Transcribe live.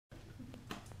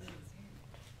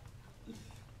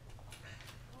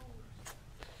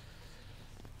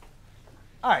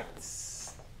All right.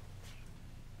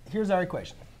 Here's our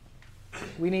equation.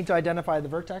 We need to identify the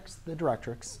vertex, the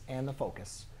directrix, and the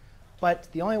focus. But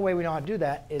the only way we know how to do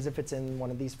that is if it's in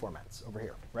one of these formats over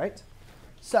here, right?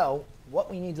 So what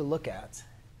we need to look at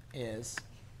is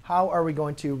how are we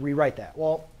going to rewrite that?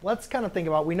 Well, let's kind of think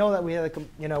about, we know that we have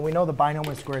we know the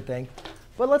binomial square thing,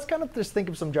 but let's kind of just think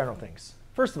of some general things.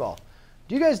 First of all,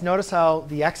 do you guys notice how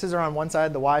the x's are on one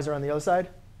side, the y's are on the other side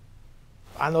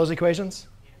on those equations?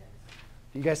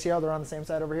 Do you guys see how they're on the same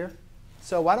side over here?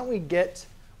 So why don't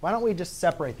we just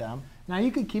separate them? Now you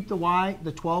could keep the y,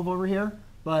 the 12 over here,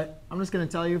 but I'm just going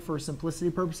to tell you for simplicity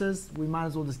purposes, we might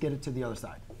as well just get it to the other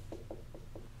side.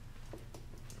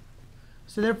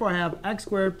 So therefore, I have x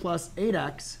squared plus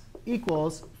 8x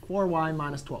equals 4y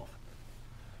minus 12.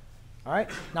 All right.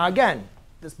 Now again,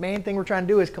 this main thing we're trying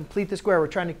to do is complete the square. We're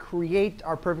trying to create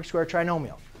our perfect square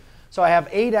trinomial. So I have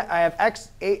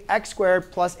x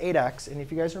squared plus 8x. And if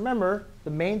you guys remember,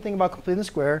 the main thing about completing the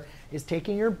square is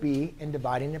taking your b and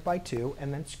dividing it by 2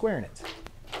 and then squaring it.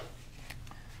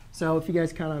 So if you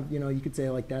guys kind of, you could say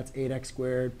like that's 8x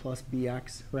squared plus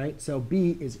bx, right? So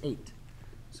b is 8.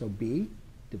 So b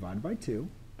divided by 2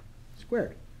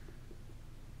 squared.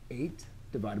 8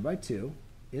 divided by 2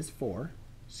 is 4.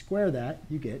 Square that,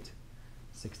 you get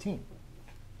 16.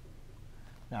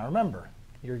 Now remember,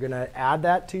 you're going to add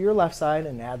that to your left side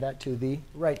and add that to the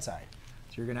right side.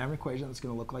 So you're going to have an equation that's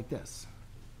going to look like this.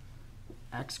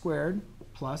 X squared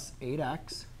plus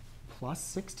 8x plus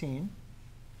 16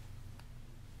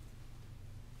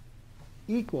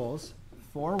 equals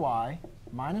 4y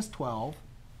minus 12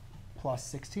 plus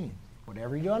 16.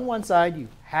 Whatever you do on one side, you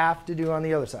have to do on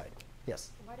the other side.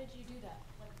 Yes? Why did you do that?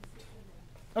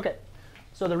 OK.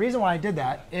 So the reason why I did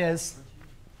that is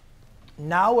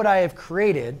now what I have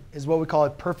created is what we call a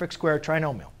perfect square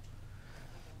trinomial.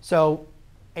 So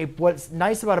what's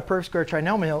nice about a perfect square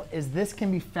trinomial is this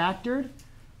can be factored.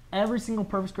 Every single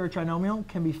perfect square trinomial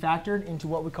can be factored into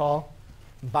what we call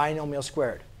binomial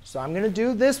squared. So I'm going to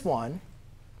do this one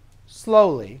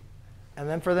slowly. And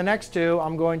then for the next two,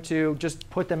 I'm going to just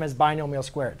put them as binomial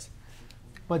squareds.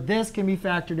 But this can be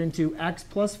factored into x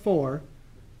plus 4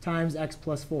 times x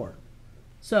plus 4.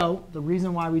 So the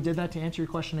reason why we did that, to answer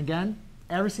your question again,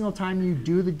 every single time you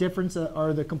do the difference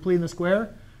or the completing the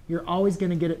square, you're always going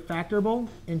to get it factorable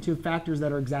into factors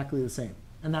that are exactly the same.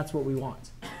 And that's what we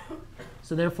want.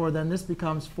 So therefore, then this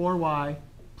becomes 4y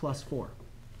plus 4.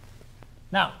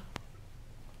 Now,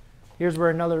 here's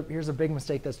a big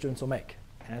mistake that students will make.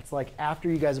 And it's like after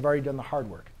you guys have already done the hard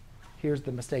work, here's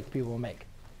the mistake people will make.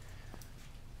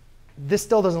 This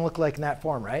still doesn't look like in that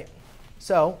form, right?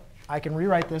 So I can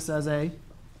rewrite this as a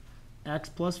x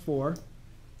plus 4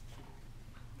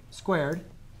 squared.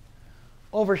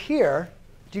 Over here,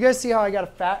 do you guys see how I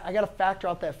got to factor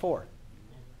out that 4,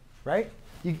 right?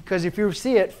 Because if you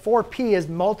see it, 4p is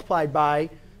multiplied by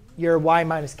your y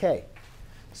minus k.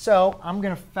 So I'm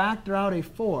going to factor out a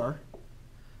 4.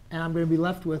 And I'm going to be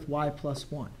left with y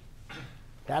plus 1.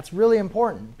 That's really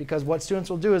important, because what students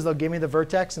will do is they'll give me the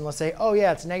vertex, and they'll say, oh,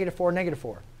 yeah, it's negative 4, negative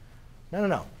 4.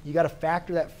 No. You got to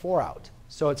factor that 4 out.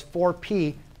 So it's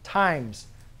 4p times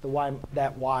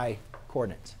that y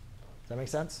coordinate. Does that make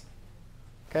sense?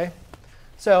 OK.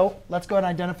 So let's go ahead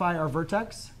and identify our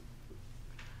vertex.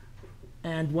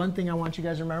 And one thing I want you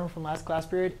guys to remember from last class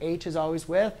period, h is always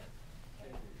with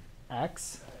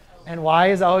x, and y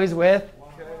is always with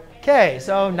OK,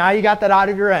 so now you got that out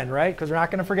of your end, right? Because we're not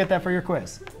going to forget that for your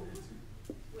quiz.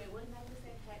 Wait, wouldn't that just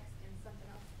say hex and something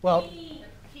else? Well, Key.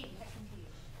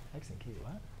 Hex and key,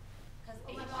 what?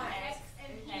 Because X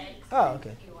and P. Oh,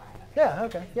 OK. Yeah,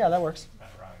 OK. Yeah, that works.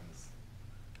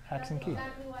 Hex and key.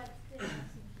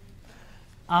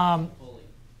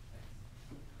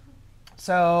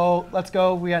 So let's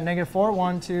go. We got negative 4.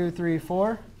 1, 2, 3,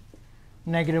 4.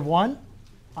 Negative 1.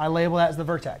 I label that as the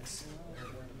vertex.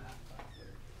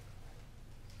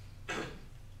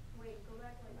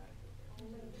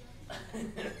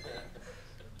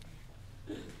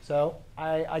 So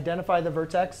I identify the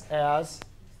vertex as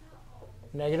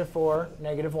negative 4,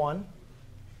 negative 1.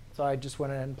 So I just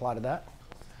went ahead and plotted that.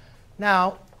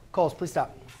 Now, Coles, please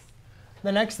stop.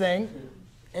 The next thing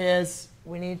is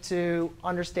we need to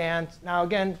understand. Now,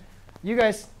 again, you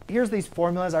guys, here's these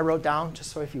formulas I wrote down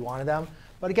just so if you wanted them.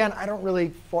 But again, I don't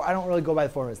really go by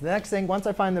the formulas. The next thing, once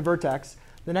I find the vertex,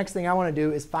 the next thing I want to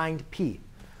do is find p.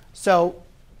 So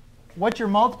what you're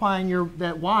multiplying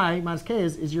that y minus k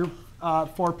is your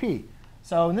 4p.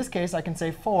 So in this case, I can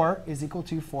say 4 is equal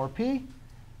to 4p.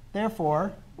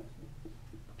 Therefore,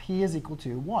 p is equal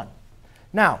to 1.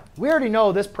 Now, we already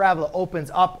know this parabola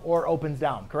opens up or opens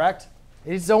down, correct?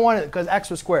 It don't want it because x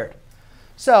was squared.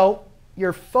 So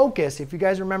your focus, if you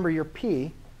guys remember your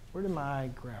P, where did my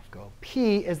graph go?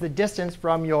 P is the distance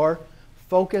from your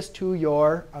focus to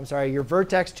your, your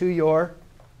vertex to your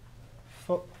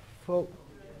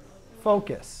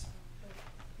focus.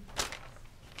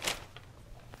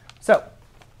 So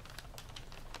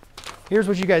here's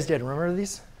what you guys did. Remember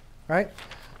these? All right?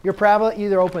 Your parabola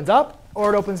either opens up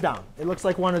or it opens down. It looks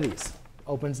like one of these.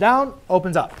 Opens down,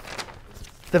 opens up.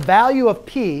 The value of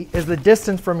P is the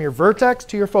distance from your vertex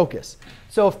to your focus.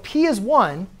 So if P is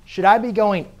 1, should I be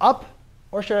going up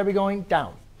or should I be going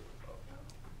down?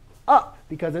 Up,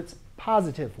 because it's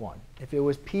positive 1. If it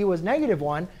was P was negative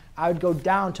 1, I would go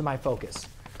down to my focus.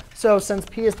 So since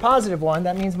P is positive 1,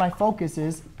 that means my focus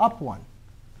is up 1.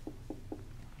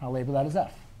 I'll label that as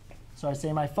F. So I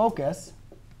say my focus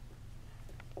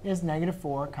is negative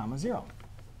 4, 0.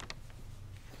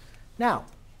 Now,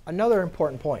 another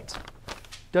important point.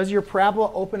 Does your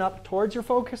parabola open up towards your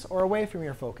focus or away from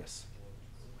your focus?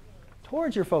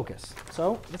 Towards your focus.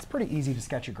 So it's pretty easy to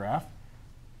sketch a graph.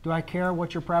 Do I care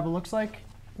what your parabola looks like?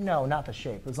 No, not the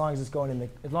shape, as long as it's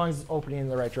opening in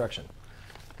the right direction.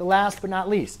 The last but not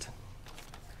least,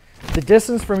 the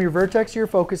distance from your vertex to your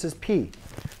focus is P.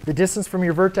 The distance from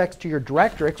your vertex to your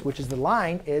directrix, which is the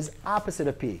line, is opposite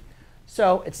of P.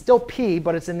 So it's still P,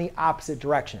 but it's in the opposite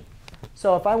direction.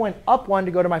 So if I went up 1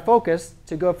 to go to my focus,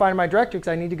 to go find my directrix,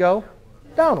 I need to go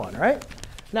down 1, right?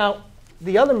 Now,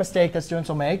 the other mistake that students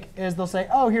will make is they'll say,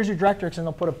 oh, here's your directrix, and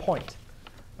they'll put a point.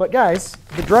 But guys,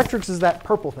 the directrix is that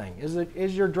purple thing.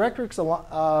 Is your directrix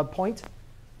a point?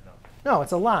 No,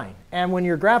 it's a line. And when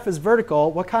your graph is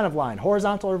vertical, what kind of line?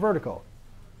 Horizontal or vertical?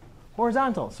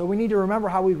 Horizontal. So we need to remember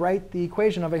how we write the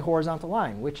equation of a horizontal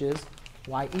line, which is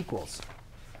y equals.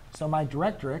 So my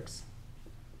directrix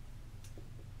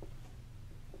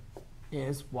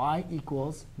is y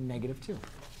equals negative 2.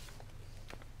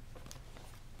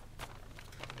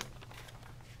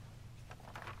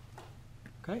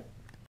 OK?